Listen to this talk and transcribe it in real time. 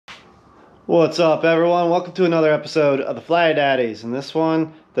What's up, everyone? Welcome to another episode of the Flatheads. In this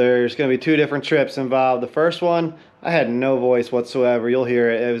one, there's going to be two different trips involved. The first one, I had no voice whatsoever. You'll hear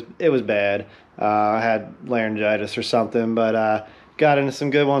it. It was bad. I had laryngitis or something, but got into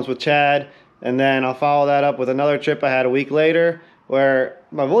some good ones with Chad. And then I'll follow that up with another trip I had a week later where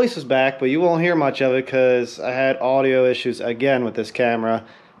my voice is back, but you won't hear much of it because I had audio issues again with this camera.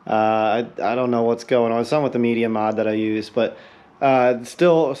 I don't know what's going on. It's something with the media mod that I use, but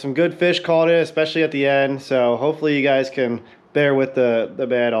still some good fish caught it, especially at the end. So hopefully you guys can bear with the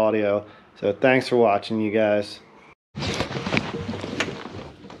bad audio. So thanks for watching, you guys.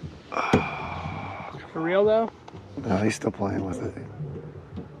 For real though? No, he's still playing with it.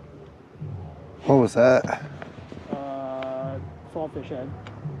 What was that? Saltfish head.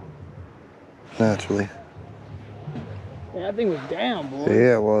 Naturally. Yeah, that thing was down, boy.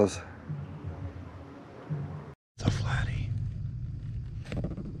 Yeah, it was. It's a flatty.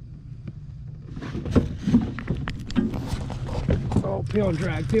 Oh, peel and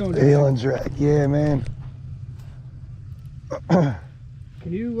drag, peel and drag. Peel and drag, yeah, man. Can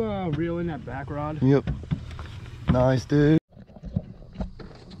you reel in that back rod? Yep. Nice, dude.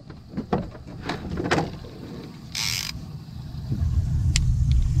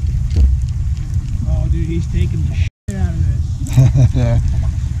 Oh, dude, he's taking the shit out of this.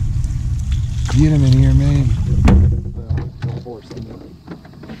 Get him in here, man.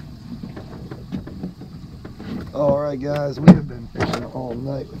 Alright guys, we have been fishing all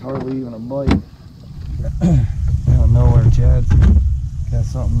night with hardly even a bite. Out of nowhere, Chad's got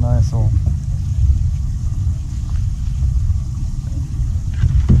something nice on.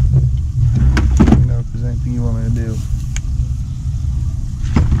 Let me know if there's anything you want me to do.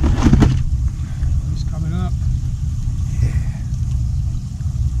 He's coming up. Yeah.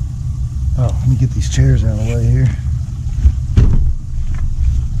 Oh, let me get these chairs out of the way here.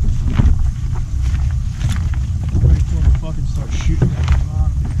 Wait till the fucking start shooting at the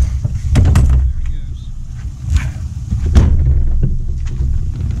bottom. There he goes.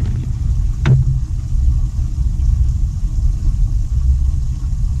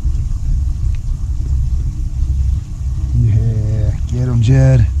 Yeah, get him,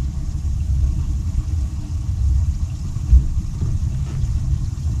 Jed.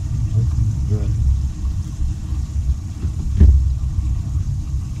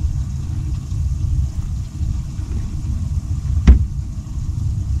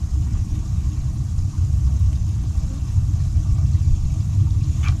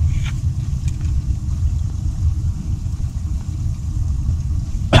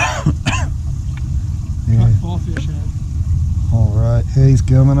 Fallfish head. All right, hey, he's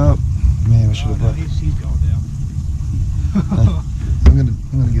coming up. Man, I should have. No, he's going down. I'm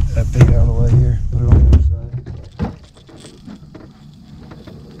gonna get that bait out of the way here. Put it on the other side.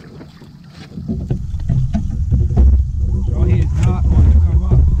 Oh, he did not want to come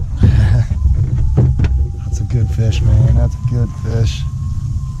up. That's a good fish, man. That's a good fish.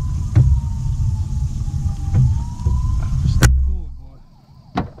 Cool, boy.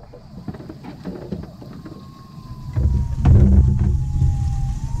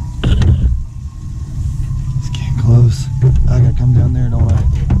 It's getting close. I gotta come down there, don't I?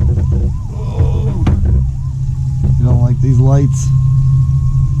 Whoa. You don't like these lights?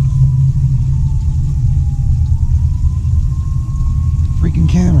 Freaking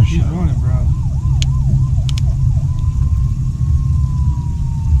camera He's shot. on it, bro.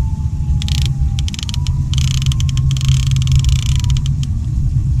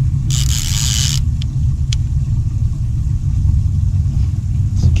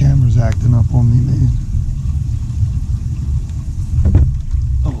 This camera's acting up on me, man.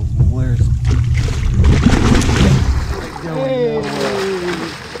 Oh, where's... Hey.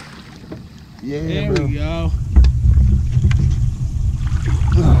 Yeah, There bro. we go.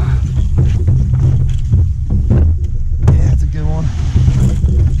 Yeah, it's a good one.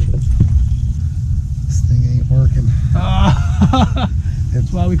 This thing ain't working.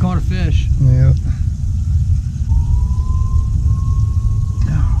 That's why we caught a fish. Yep.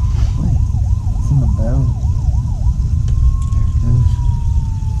 It's in the belly. There it goes.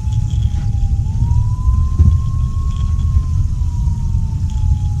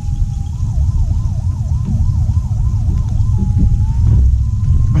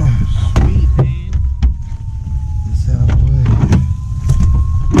 Sweet, man. It's out of the way.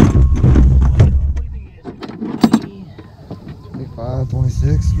 What do you think it is? 25,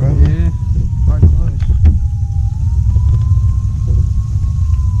 26, probably. Yeah, probably close.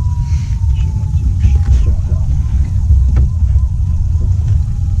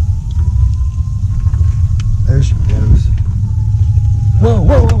 There she goes. Whoa,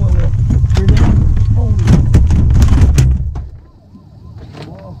 whoa, whoa, whoa, whoa.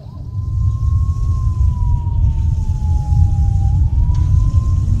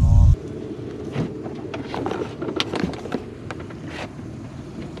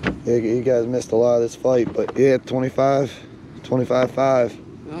 Yeah, you guys missed a lot of this fight, but yeah,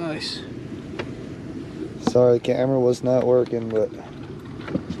 25-5. Nice. Sorry, the camera was not working, but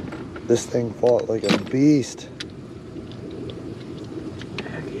this thing fought like a beast.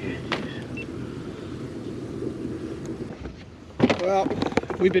 Well,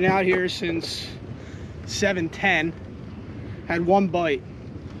 we've been out here since 7:10. Had one bite.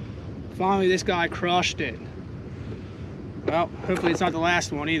 Finally, this guy crushed it. Well, hopefully it's not the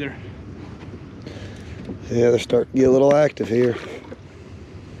last one either. Yeah, they're starting to get a little active here.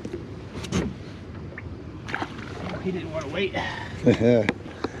 He didn't want to wait. Yeah.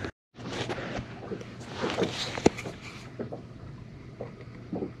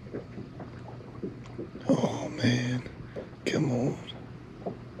 Oh man, come on.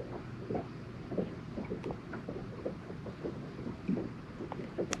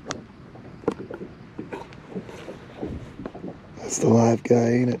 That's the live guy,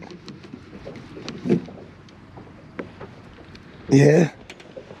 ain't it? Yeah.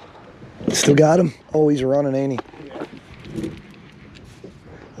 Still got him? Oh, he's running, ain't he? Yeah.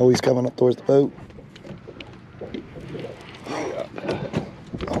 Oh, he's coming up towards the boat.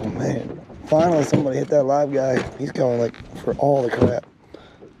 Oh man. Finally somebody hit that live guy. He's going like for all the crap.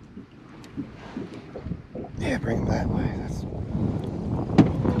 Yeah, bring him that way. That's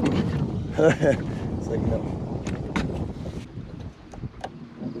it's like no.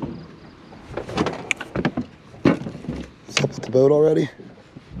 It's up at the boat already?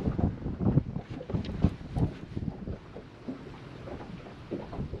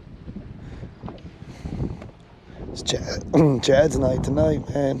 It's Chad's night tonight,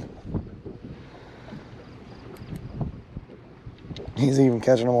 man. He's even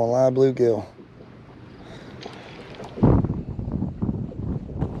catching them on live bluegill.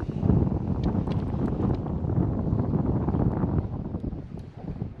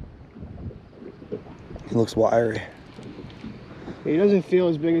 He looks wiry. He doesn't feel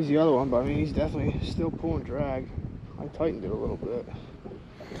as big as the other one, but I mean, he's definitely still pulling drag. I tightened it a little bit.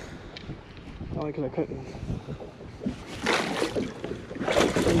 Only because I couldn't.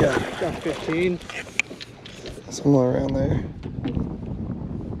 Yeah. Got 15. Somewhere around there.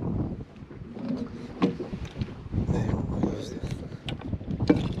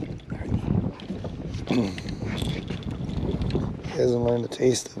 He hasn't learned the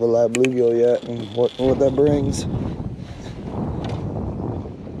taste of a live bluegill yet and what that brings.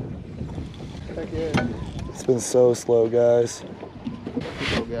 Heck yeah. It's been so slow, guys.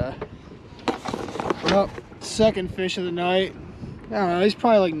 Little guy. Well, second fish of the night. I don't know, he's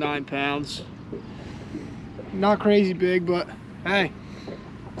probably like 9 pounds. Not crazy big, but hey,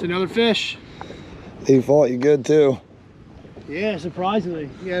 it's another fish. He fought you good too. Yeah, surprisingly.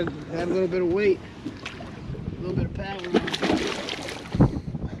 He had a little bit of weight. A little bit of power.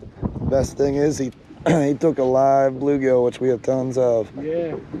 Best thing is he he took a live bluegill, which we have tons of.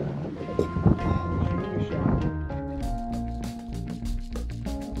 Yeah.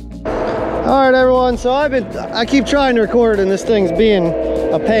 All right, everyone. So I keep trying to record, and this thing's being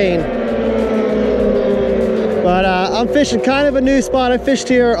a pain. But I'm fishing kind of a new spot. I fished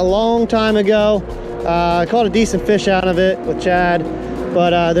here a long time ago. I caught a decent fish out of it with Chad.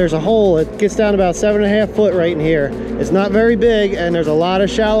 But there's a hole. It gets down about 7.5 foot right in here. It's not very big, and there's a lot of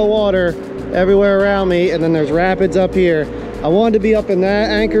shallow water everywhere around me. And then there's rapids up here. I wanted to be up in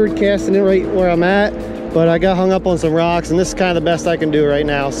that anchored, casting it right where I'm at, but I got hung up on some rocks, and this is kind of the best I can do right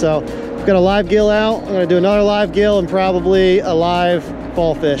now. So I've got a live gill out. I'm gonna do another live gill and probably a live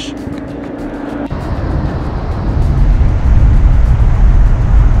fall fish.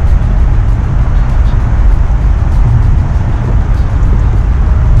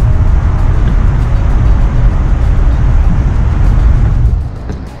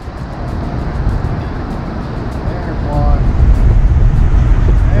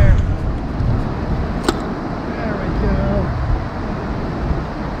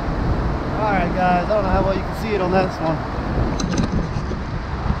 Guys, I don't know how well you can see it on this one.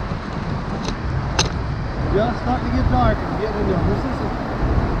 Just starting to get dark and getting into this.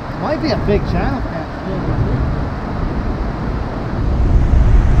 Might be a big channel catch. I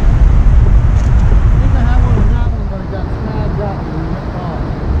think I have one on that one, but it got snagged up and we ripped off.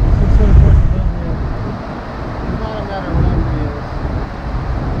 It's sort of pushing down here. The bottom net or whatever he is.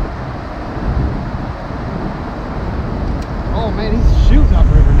 Oh man, he's shooting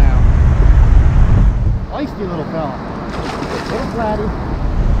upriver now. Feisty little fella. Little flatty.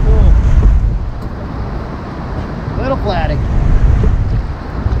 Cool. Little flatty.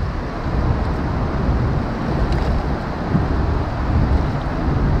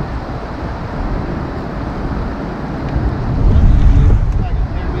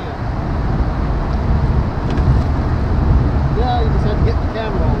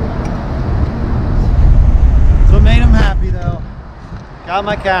 Got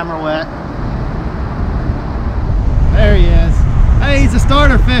my camera wet. There he is. Hey, he's a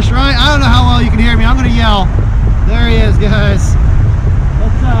starter fish, right? I don't know how well you can hear me. I'm gonna yell. There he is, guys.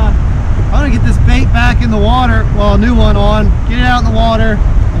 I'm gonna get this bait back in the water. Well, a new one on. Get it out in the water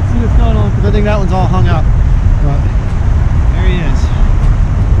and see what's going on, because I think that one's all hung up. But there he is.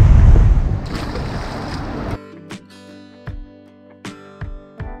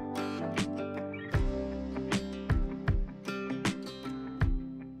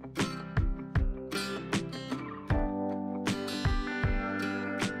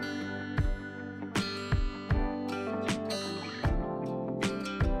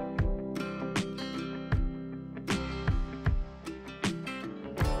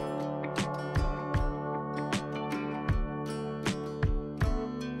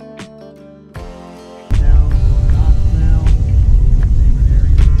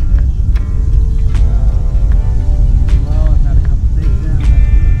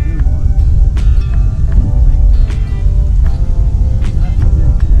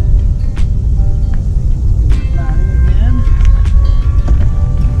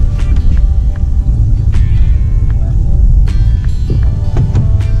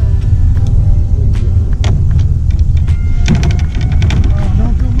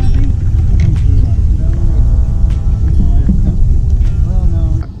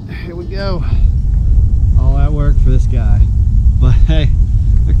 All that work for this guy, but hey,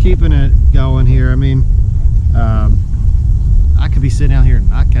 they're keeping it going here. I mean, I could be sitting out here and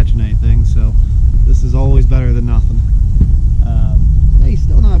not catching anything, so this is always better than nothing. Hey, he's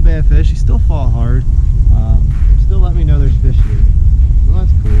still not a bad fish. He still fought hard. Still let me know there's fish here. Well,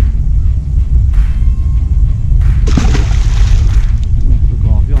 that's cool. Took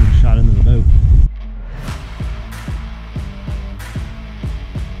off. He almost shot into the boat.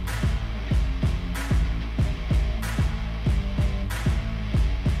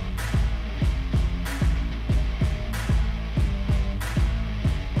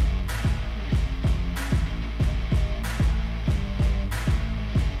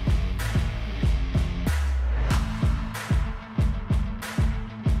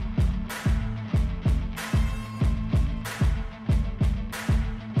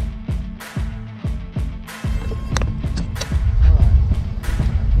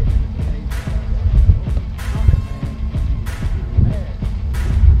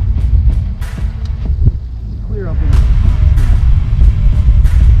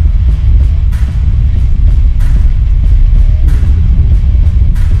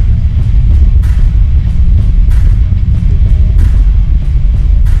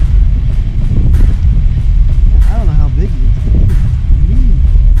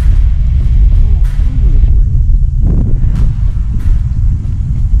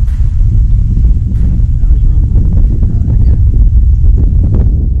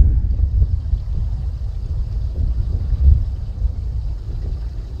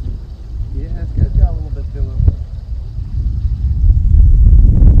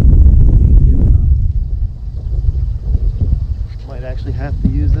 Actually have to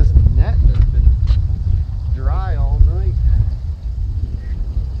use this net that's been dry all night.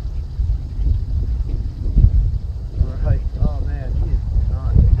 Right. Oh man, he is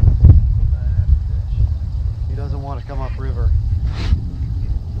not a bad fish. He doesn't want to come upriver.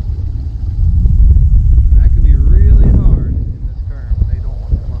 That can be really hard in this current when they don't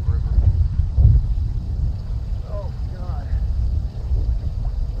want to come upriver. Oh god.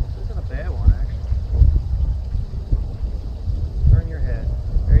 This isn't a bad one actually. Turn your head.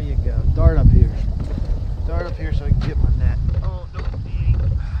 There you go. Dart up here. Dart up here so I can get my net. Oh, no.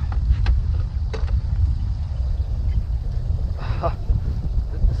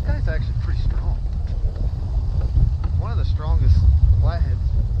 This guy's actually pretty strong. One of the strongest flatheads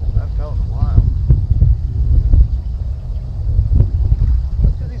I've felt in a while.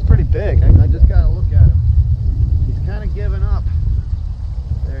 That's because he's pretty big. I just gotta look at him. He's kind of giving up.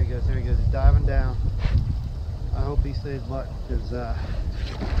 There he goes. There he goes. He's diving down. I hope he stays put, because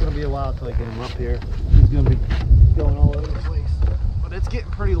it's going to be a while till I get him up here. He's going to be going all over the place. But it's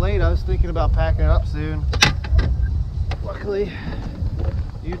getting pretty late. I was thinking about packing up soon. Luckily,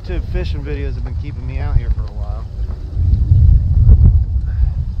 YouTube fishing videos have been keeping me out here for a while.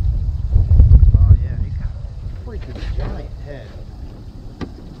 Oh yeah, he's got a freaking giant head.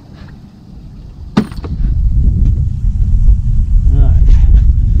 Alright,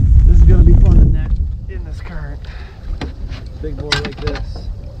 this is going to be fun to net in this current. Big boy like this.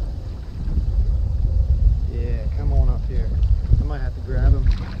 Yeah, come on up here. I might have to grab him.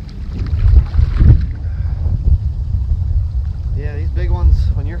 Yeah, these big ones,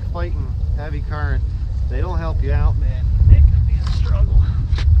 when you're fighting heavy current, they don't help you out, man. It could be a struggle.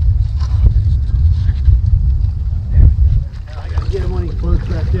 I gotta get him when he floats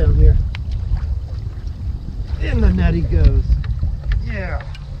back down here. In the net he goes. Yeah.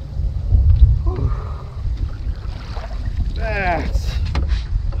 Whew. That's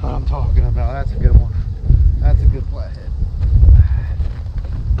what I'm talking about. That's a good one. That's a good flathead.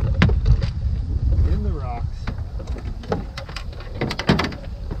 In the rocks.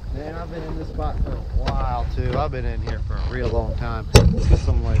 Man, I've been in this spot for a while too. I've been in here for a real long time. Let's get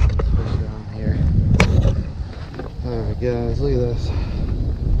some light on this fish down here. Alright guys, look at this.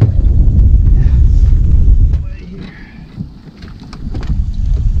 Way here.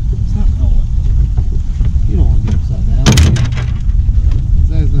 Stop going. You don't want to get upside down.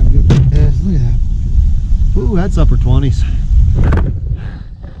 That's not good. Yes, look at that. Ooh, that's upper 20s.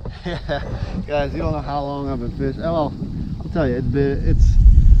 Yeah, guys, you don't know how long I've been fishing. Well, I'll tell you, it's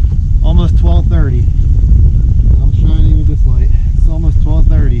almost 12:30. I'm shining with this light. It's almost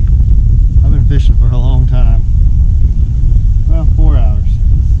 12:30. I've been fishing for a long time. Well, 4 hours.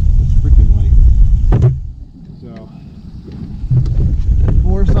 It's freaking late. So,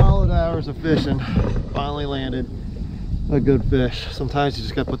 4 solid hours of fishing. Finally landed a good fish. Sometimes you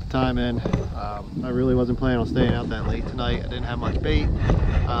just gotta put the time in. I really wasn't planning on staying out that late tonight. I didn't have much bait.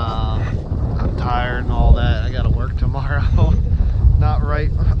 I'm tired and all that. I gotta work tomorrow. Not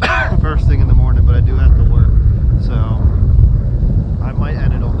right first thing in the morning, but I do have to work. So I might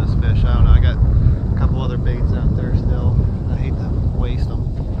end it on this fish. I don't know. I got a couple other baits out there still. I hate to waste them.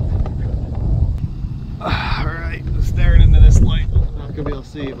 Alright, staring into this light. I'm not gonna be able to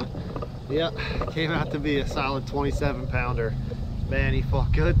see, but yeah, came out to be a solid 27 pounder. Man, he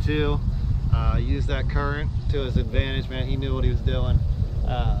fought good too. Used that current to his advantage, man. He knew what he was doing.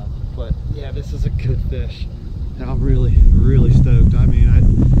 But yeah, this is a good fish. And I'm really, really stoked. I mean,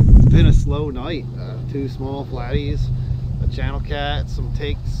 it's been a slow night. 2 small flatties, a channel cat, some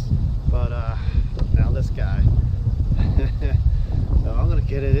takes, but now this guy. So I'm gonna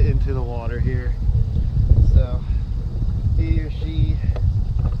get it into the water here. So he or she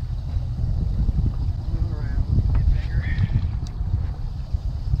move around, get bigger.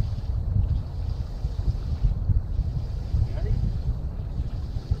 Ready?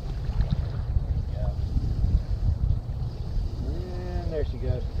 Yeah. And there she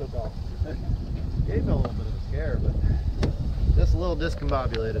goes. She took off. Gave me a little bit of a scare, but just a little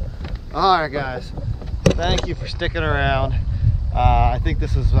discombobulated. All right, guys. Thank you for sticking around. I think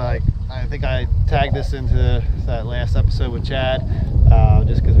this is like, I think I tagged this into that last episode with Chad,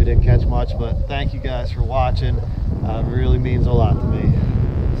 just because we didn't catch much, but thank you guys for watching. It really means a lot to me.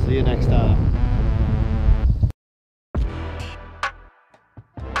 See you next time.